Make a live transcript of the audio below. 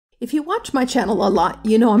If you watch my channel a lot,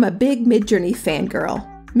 you know I'm a big Midjourney fangirl.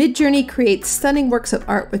 Midjourney creates stunning works of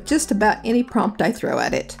art with just about any prompt I throw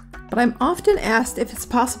at it. But I'm often asked if it's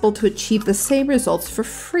possible to achieve the same results for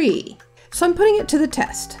free. So I'm putting it to the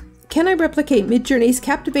test. Can I replicate Midjourney's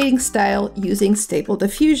captivating style using Stable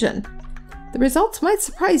Diffusion? The results might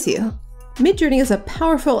surprise you. Midjourney is a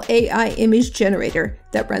powerful AI image generator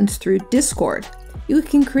that runs through Discord. You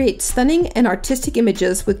can create stunning and artistic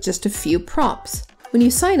images with just a few prompts. When you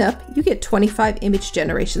sign up, you get 25 image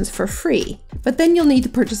generations for free, but then you'll need to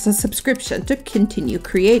purchase a subscription to continue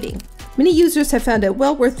creating. Many users have found it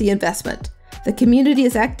well worth the investment. The community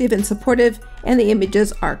is active and supportive, and the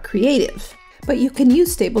images are creative. But you can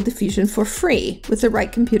use Stable Diffusion for free with the right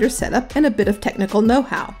computer setup and a bit of technical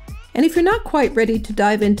know-how. And if you're not quite ready to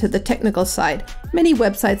dive into the technical side, many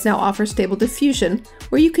websites now offer Stable Diffusion,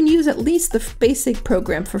 where you can use at least the basic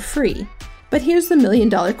program for free. But here's the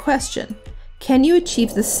million-dollar question. Can you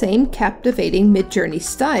achieve the same captivating Midjourney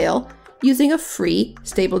style using a free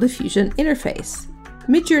Stable Diffusion interface?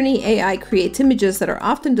 Midjourney AI creates images that are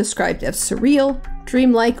often described as surreal,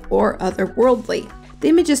 dreamlike, or otherworldly. The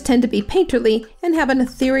images tend to be painterly and have an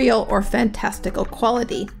ethereal or fantastical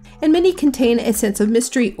quality, and many contain a sense of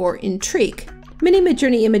mystery or intrigue. Many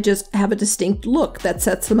Midjourney images have a distinct look that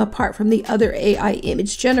sets them apart from the other AI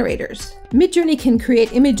image generators. Midjourney can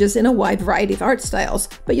create images in a wide variety of art styles,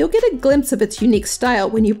 but you'll get a glimpse of its unique style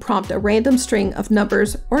when you prompt a random string of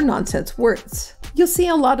numbers or nonsense words. You'll see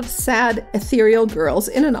a lot of sad, ethereal girls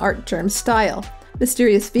in an art germ style,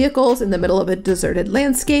 mysterious vehicles in the middle of a deserted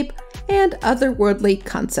landscape, and otherworldly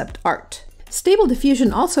concept art. Stable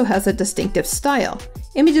Diffusion also has a distinctive style.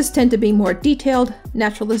 Images tend to be more detailed,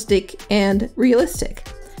 naturalistic, and realistic.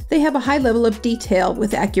 They have a high level of detail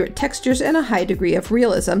with accurate textures and a high degree of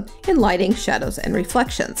realism in lighting, shadows, and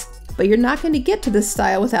reflections. But you're not going to get to this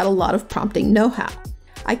style without a lot of prompting know-how.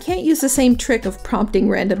 I can't use the same trick of prompting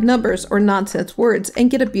random numbers or nonsense words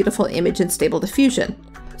and get a beautiful image in Stable Diffusion.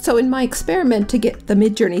 So in my experiment to get the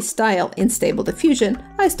Midjourney style in Stable Diffusion,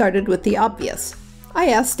 I started with the obvious. I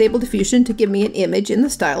asked Stable Diffusion to give me an image in the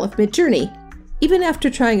style of Midjourney. Even after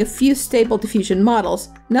trying a few Stable Diffusion models,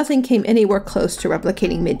 nothing came anywhere close to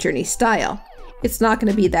replicating Midjourney's style. It's not going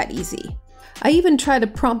to be that easy. I even tried a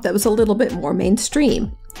prompt that was a little bit more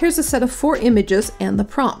mainstream. Here's a set of 4 images and the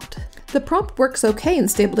prompt. The prompt works okay in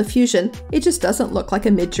Stable Diffusion, it just doesn't look like a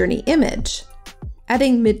Midjourney image.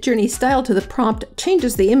 Adding Midjourney style to the prompt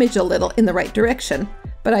changes the image a little in the right direction,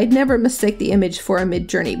 but I'd never mistake the image for a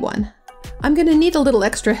Midjourney one. I'm going to need a little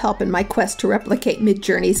extra help in my quest to replicate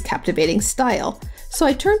Midjourney's captivating style, so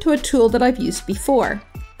I turned to a tool that I've used before,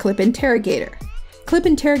 Clip Interrogator. Clip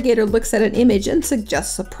Interrogator looks at an image and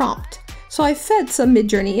suggests a prompt. So I fed some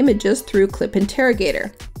Midjourney images through Clip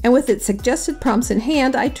Interrogator, and with its suggested prompts in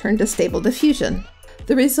hand, I turned to Stable Diffusion.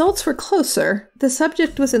 The results were closer, the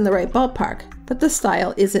subject was in the right ballpark, but the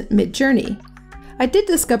style isn't Midjourney. I did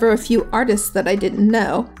discover a few artists that I didn't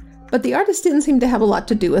know, but the artists didn't seem to have a lot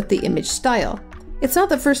to do with the image style. It's not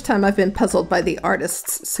the first time I've been puzzled by the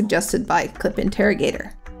artists suggested by Clip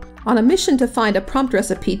Interrogator. On a mission to find a prompt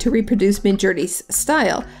recipe to reproduce Midjourney's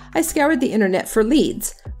style, I scoured the internet for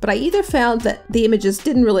leads, but I either found that the images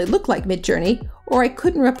didn't really look like Midjourney, or I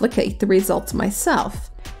couldn't replicate the results myself.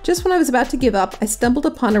 Just when I was about to give up, I stumbled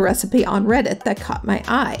upon a recipe on Reddit that caught my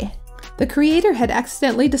eye. The creator had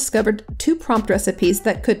accidentally discovered 2 prompt recipes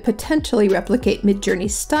that could potentially replicate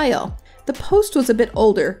Midjourney's style. The post was a bit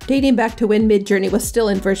older, dating back to when Midjourney was still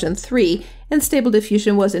in version 3 and Stable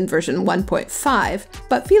Diffusion was in version 1.5,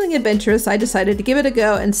 but feeling adventurous, I decided to give it a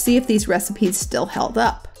go and see if these recipes still held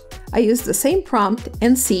up. I used the same prompt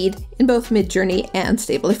and seed in both Midjourney and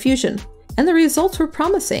Stable Diffusion, and the results were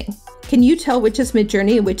promising. Can you tell which is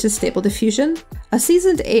Midjourney and which is Stable Diffusion? A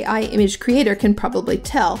seasoned AI image creator can probably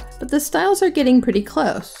tell, but the styles are getting pretty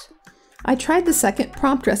close. I tried the second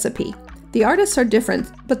prompt recipe. The artists are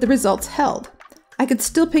different, but the results held. I could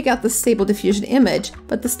still pick out the Stable Diffusion image,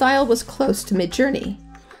 but the style was close to Midjourney.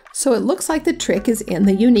 So it looks like the trick is in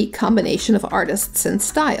the unique combination of artists and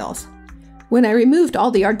styles. When I removed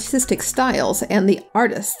all the artistic styles and the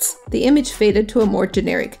artists, the image faded to a more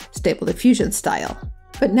generic Stable Diffusion style.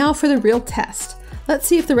 But now for the real test. Let's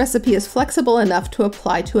see if the recipe is flexible enough to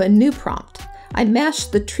apply to a new prompt. I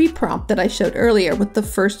mashed the tree prompt that I showed earlier with the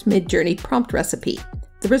first Midjourney prompt recipe.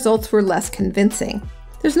 The results were less convincing.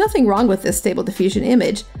 There's nothing wrong with this Stable Diffusion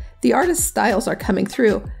image. The artist's styles are coming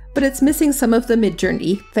through, but it's missing some of the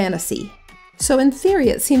Midjourney fantasy. So in theory,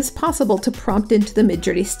 it seems possible to prompt into the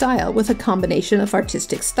Midjourney style with a combination of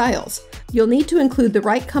artistic styles. You'll need to include the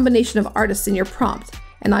right combination of artists in your prompt,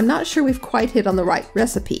 and I'm not sure we've quite hit on the right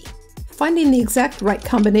recipe. Finding the exact right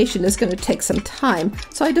combination is going to take some time,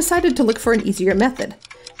 so I decided to look for an easier method.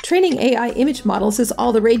 Training AI image models is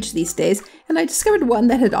all the rage these days, and I discovered one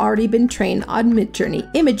that had already been trained on Midjourney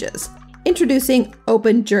images. Introducing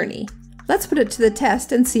OpenJourney. Let's put it to the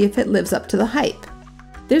test and see if it lives up to the hype.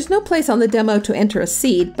 There's no place on the demo to enter a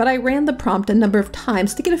seed, but I ran the prompt a number of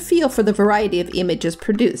times to get a feel for the variety of images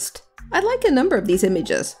produced. I like a number of these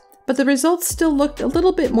images, but the results still looked a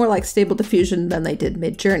little bit more like Stable Diffusion than they did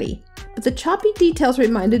Midjourney. But the choppy details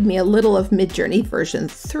reminded me a little of Midjourney version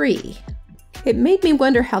 3. It made me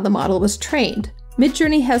wonder how the model was trained.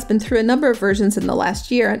 Midjourney has been through a number of versions in the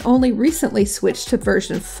last year and only recently switched to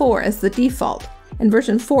version 4 as the default, and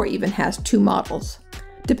version 4 even has 2 models.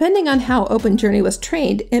 Depending on how OpenJourney was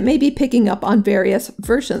trained, it may be picking up on various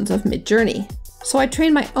versions of Midjourney. So I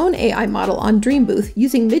trained my own AI model on Dream Booth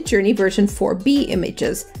using Midjourney version 4B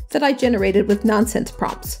images that I generated with nonsense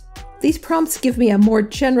prompts. These prompts give me a more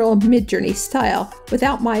general Midjourney style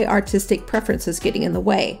without my artistic preferences getting in the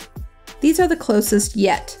way. These are the closest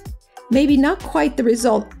yet. Maybe not quite the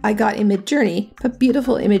result I got in Midjourney, but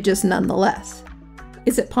beautiful images nonetheless.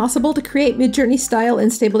 Is it possible to create Midjourney style in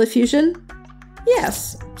Stable Diffusion?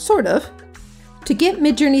 Yes, sort of. To get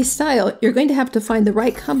Midjourney style, you're going to have to find the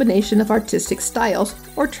right combination of artistic styles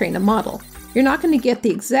or train a model. You're not going to get the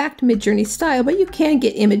exact Midjourney style, but you can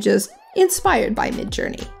get images inspired by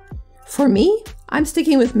Midjourney. For me, I'm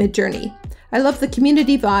sticking with Midjourney. I love the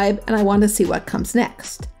community vibe and I want to see what comes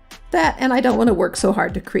next. That, and I don't want to work so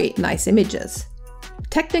hard to create nice images.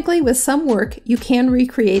 Technically, with some work, you can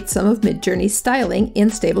recreate some of Midjourney's styling in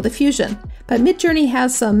Stable Diffusion, but Midjourney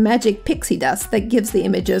has some magic pixie dust that gives the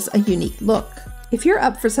images a unique look. If you're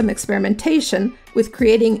up for some experimentation with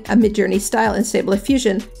creating a Midjourney style in Stable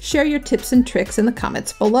Diffusion, share your tips and tricks in the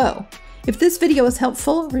comments below. If this video was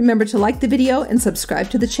helpful, remember to like the video and subscribe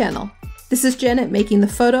to the channel. This is Jen at Making the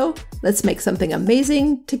Photo. Let's make something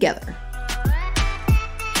amazing together.